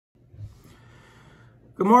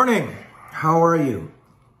Good morning. How are you?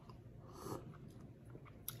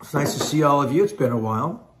 It's nice to see all of you. It's been a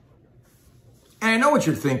while. And I know what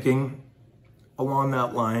you're thinking along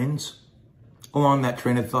that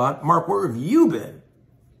train of thought. Mark, where have you been?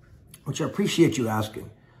 Which I appreciate you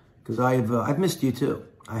asking, because I've missed you too.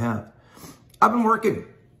 I have. I've been working.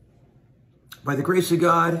 By the grace of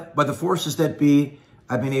God, by the forces that be,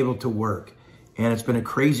 I've been able to work. And it's been a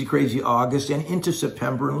crazy, crazy August and into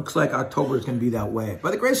September. And it looks like October is going to be that way. By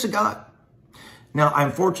the grace of God. Now,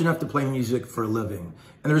 I'm fortunate enough to play music for a living.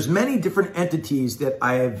 And there's many different entities that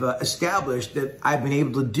I've established that I've been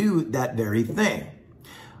able to do that very thing.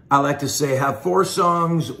 I like to say, have 4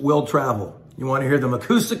 songs, will travel. You want to hear them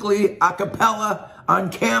acoustically, a cappella,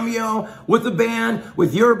 on Cameo, with a band,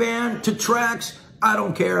 with your band, to tracks. I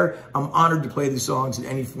don't care. I'm honored to play these songs in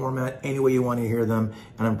any format, any way you want to hear them,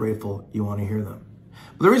 and I'm grateful you want to hear them.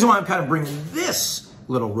 But the reason why I'm kind of bringing this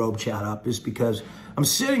little Robe chat up is because I'm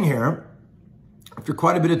sitting here, after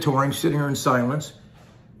quite a bit of touring, sitting here in silence,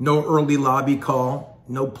 no early lobby call,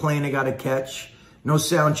 no plane I got to catch, no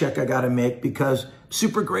sound check I got to make, because I'm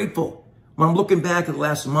super grateful. When I'm looking back at the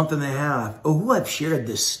last month and a half, who I've shared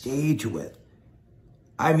this stage with.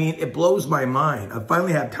 I mean, it blows my mind. I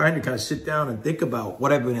finally have time to kind of sit down and think about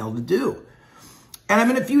what I've been able to do. And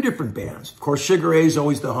I'm in a few different bands. Of course, Sugar Ray is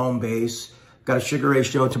always the home base. Got a Sugar Ray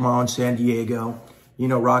show tomorrow in San Diego. You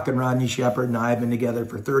know, Rockin' Rodney Shepherd and I have been together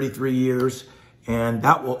for 33 years. And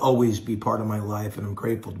that will always be part of my life. And I'm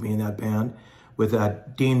grateful to be in that band with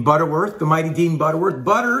Dean Butterworth, the mighty Dean Butterworth.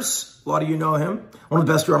 Butters, a lot of you know him. One of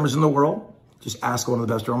the best drummers in the world. Just ask one of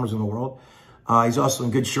the best drummers in the world. He's also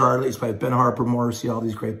in Good Charlotte. He's played Ben Harper, Morrissey, all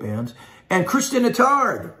these great bands. And Kristen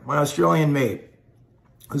Attard, my Australian mate,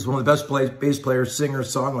 who's one of the best bass players,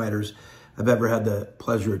 singers, songwriters I've ever had the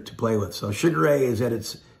pleasure to play with. So Sugar Ray is at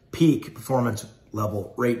its peak performance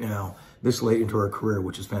level right now, this late into her career,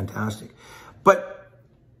 which is fantastic. But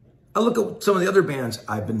I look at some of the other bands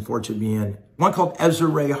I've been fortunate to be in. One called Ezra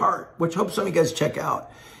Ray Hart, which I hope some of you guys check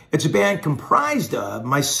out. It's a band comprised of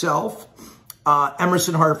myself,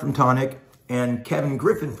 Emerson Hart from Tonic, and Kevin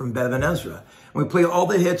Griffin from Bev and Ezra. And we play all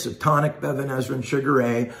the hits of Tonic, Bev and Ezra, and Sugar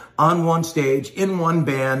Ray on one stage, in one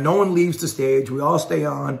band. No one leaves the stage. We all stay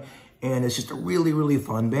on. And it's just a really, really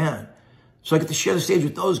fun band. So I get to share the stage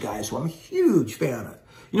with those guys, who I'm a huge fan of.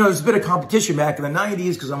 You know, there's a bit of competition back in the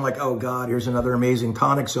 90s because I'm like, oh, God, here's another amazing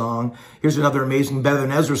Tonic song. Here's another amazing Bev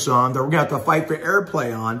and Ezra song that we're going to have to fight for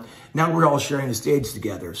airplay on. Now we're all sharing the stage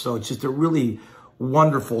together. So it's just a really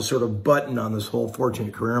wonderful sort of button on this whole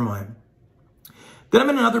fortunate career of mine. Then I'm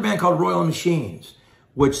in another band called Royal Machines,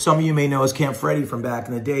 which some of you may know as Camp Freddy from back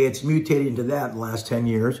in the day. It's mutated into that in the last 10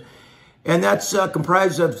 years. And that's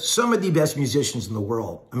comprised of some of the best musicians in the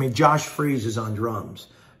world. I mean, Josh Freese is on drums.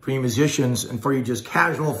 For you musicians and for you just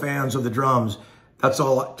casual fans of the drums, that's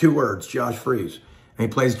all 2 words, Josh Freese. And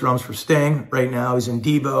he plays drums for Sting right now. He's in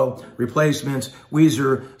Devo, Replacements,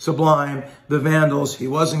 Weezer, Sublime, The Vandals. He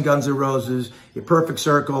was in Guns N' Roses, Perfect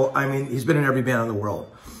Circle. I mean, he's been in every band in the world.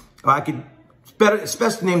 It's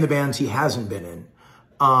best to name the bands he hasn't been in.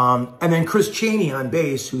 And then Chris Chaney on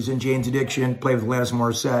bass, who's in Jane's Addiction, played with Alanis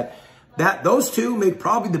Morissette. Those 2 make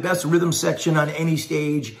probably the best rhythm section on any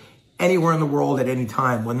stage, anywhere in the world at any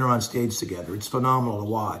time when they're on stage together. It's phenomenal to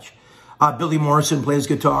watch. Billy Morrison plays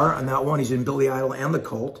guitar on that one. He's in Billy Idol and The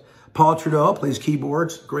Cult. Paul Trudeau plays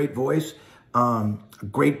keyboards, great voice, a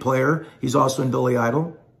great player. He's also in Billy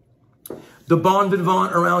Idol. The bon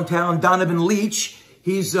vivant around town, Donovan Leitch,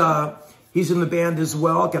 he's in the band as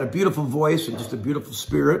well. Got a beautiful voice and just a beautiful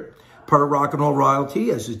spirit. Part of rock and roll royalty,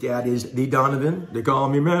 as his dad is the Donovan. They call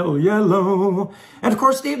me Mellow Yellow. And of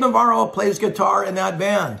course, Steve Navarro plays guitar in that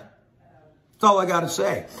band. That's all I got to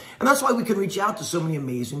say. And that's why we can reach out to so many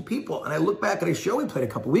amazing people. And I look back at a show we played a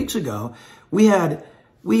couple weeks ago. We had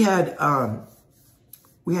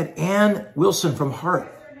Ann Wilson from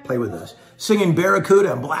Heart play with us, singing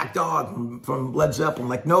Barracuda and Black Dog from Led Zeppelin,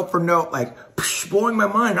 like note for note, like blowing my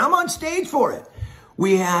mind. I'm on stage for it.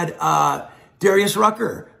 We had Darius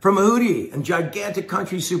Rucker from Hootie, and gigantic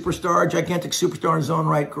country superstar, gigantic superstar in his own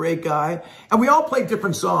right, great guy. And we all played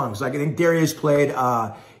different songs. Like I think Darius played,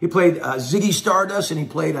 Ziggy Stardust, and he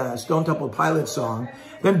played a Stone Temple Pilots song.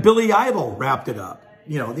 Then Billy Idol wrapped it up.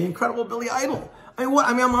 You know, the incredible Billy Idol. I mean,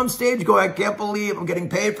 I'm on stage going, I can't believe I'm getting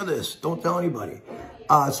paid for this. Don't tell anybody.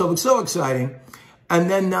 So it's so exciting. And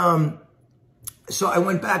then, so I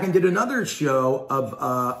went back and did another show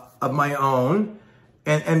of my own,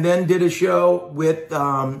 and then did a show with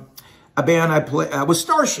a band I play with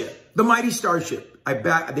Starship, the mighty Starship.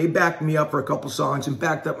 They backed me up for a couple songs and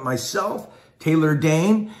backed up myself, Taylor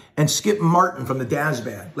Dane, and Skip Martin from the Daz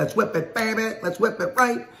Band. Let's whip it, baby. Let's whip it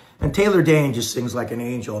right. And Taylor Dane just sings like an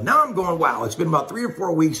angel. Now I'm going, wow, it's been about 3 or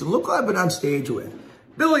 4 weeks, and look who I've been on stage with.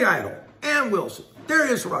 Billy Idol, Ann Wilson,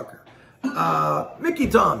 Darius Rucker, Mickey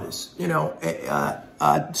Thomas, you know,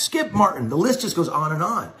 Skip Martin. The list just goes on and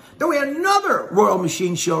on. Then we had another Royal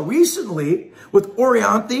Machine show recently with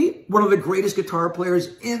Orianthi, one of the greatest guitar players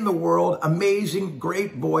in the world. Amazing,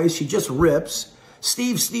 great voice. She just rips.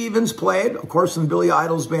 Steve Stevens played, of course, in Billy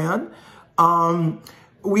Idol's band.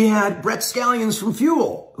 We had Brett Scallions from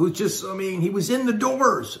Fuel, who's just, I mean, he was in the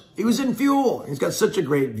Doors. He was in Fuel. He's got such a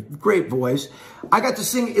great voice. I got to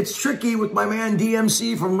sing It's Tricky with my man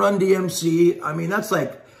DMC from Run DMC. I mean, that's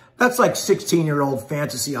like 16-year-old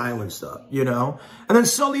Fantasy Island stuff, you know? And then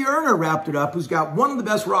Sully Erner wrapped it up, who's got one of the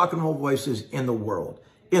best rock and roll voices in the world,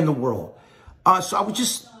 So I was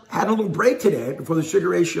just had a little break today before the Sugar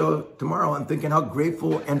Ray show tomorrow. I'm thinking how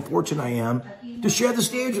grateful and fortunate I am to share the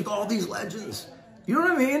stage with all these legends. You know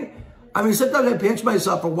what I mean? I mean, sometimes I pinch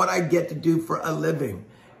myself for what I get to do for a living.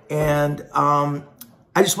 And I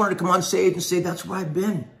just wanted to come on stage and say, that's where I've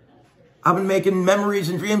been. I've been making memories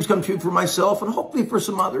and dreams come true for myself and hopefully for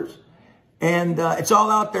some others. And it's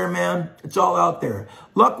all out there, man. It's all out there.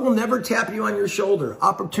 Luck will never tap you on your shoulder.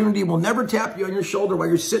 Opportunity will never tap you on your shoulder while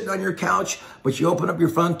you're sitting on your couch, but you open up your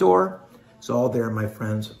front door. It's all there, my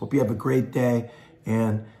friends. Hope you have a great day.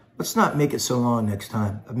 And let's not make it so long next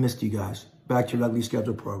time. I've missed you guys. Back to your regularly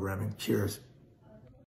scheduled programming. Cheers.